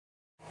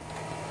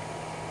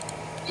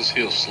Just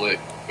heal Slick,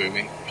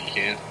 Boomy, if you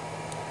can.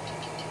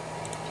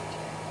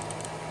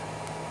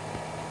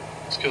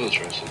 Let's kill this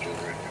rest of the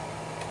generator.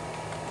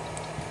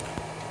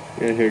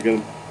 Yeah, here, get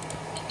him.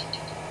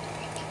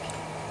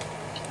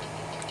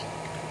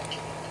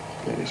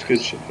 Nice,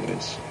 good shit,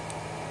 guys.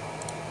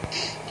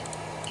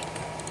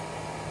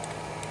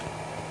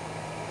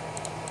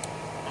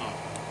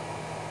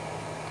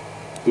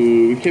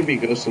 Ooh, we can't be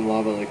ghosting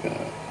lava like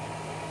that.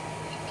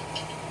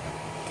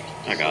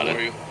 I got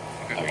it.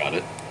 Okay. I got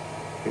it.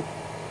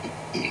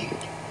 I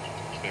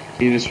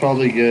mean, it's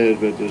probably good,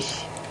 but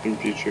just in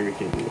future we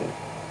can't do that.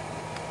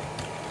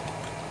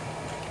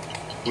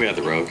 We had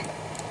the rogue.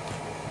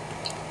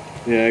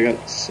 Yeah, I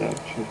got Sap.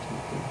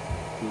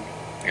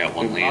 I got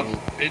one lead.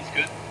 It's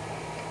good.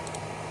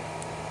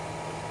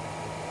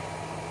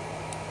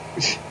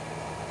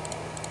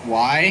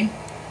 Why?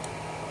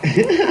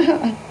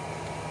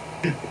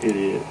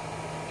 Idiot.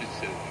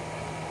 It's it.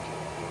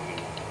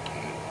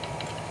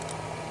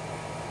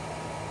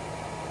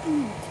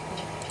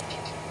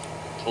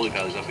 Holy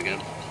Pally's up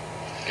again.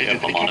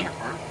 Yep, I'm on him.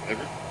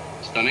 Ever?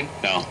 Stunning?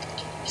 No.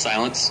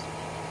 Silence.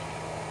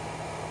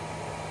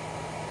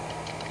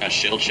 Got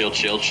shield, shield,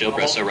 shield, shield,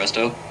 resto,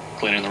 resto.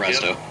 Cleaning the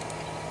resto. Yep.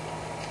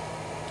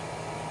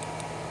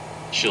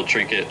 Shield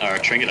trinket, or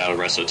trinket out of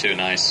resto too,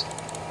 nice.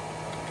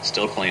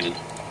 Still cleaning.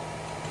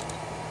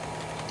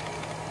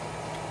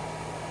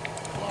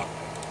 Block.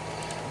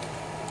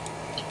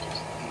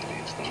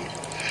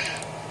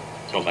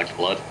 Going back to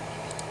blood.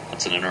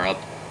 That's an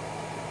interrupt.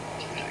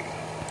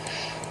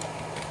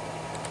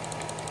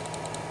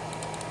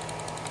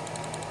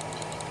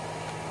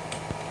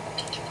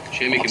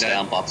 Jamie can Box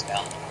down, box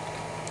down.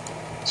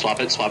 Swap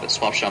it, swap it,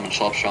 swap shaman,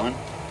 swap shaman.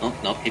 Oh,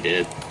 nope, he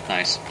did.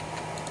 Nice.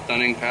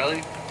 Stunning Pally.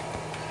 Hit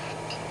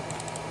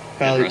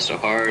Pally. resto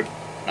hard.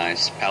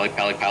 Nice. Pally,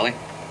 pally, pally.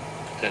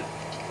 Dead.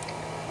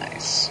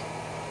 Nice.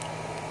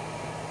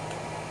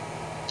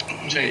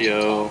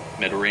 Yo,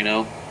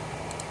 Midorino.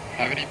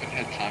 Haven't even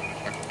had time to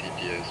fucking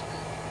DPS,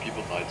 man.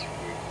 People died too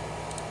quick.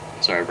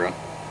 Sorry, bro.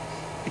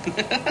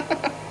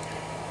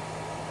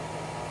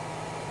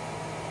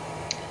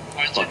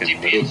 Fucking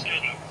move.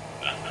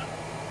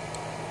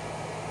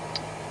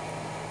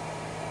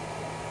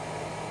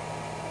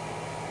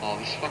 Oh,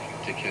 this fucking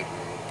dickhead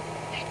rogue.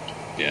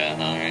 Yeah,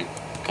 no, right.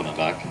 Coming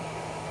back.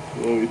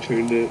 Oh, we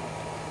turned it.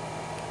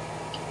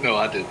 No,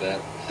 I did that.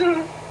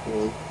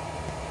 Oh.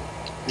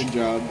 Good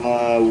job.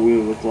 We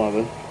went with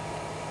lava.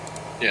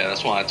 Yeah,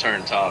 that's why I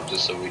turned top,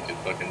 just so we could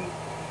fucking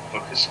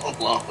focus on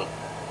lava.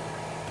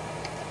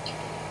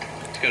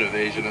 It's got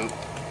evasion up.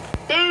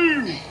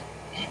 Boom!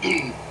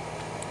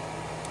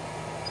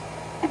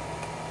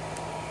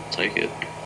 Take it.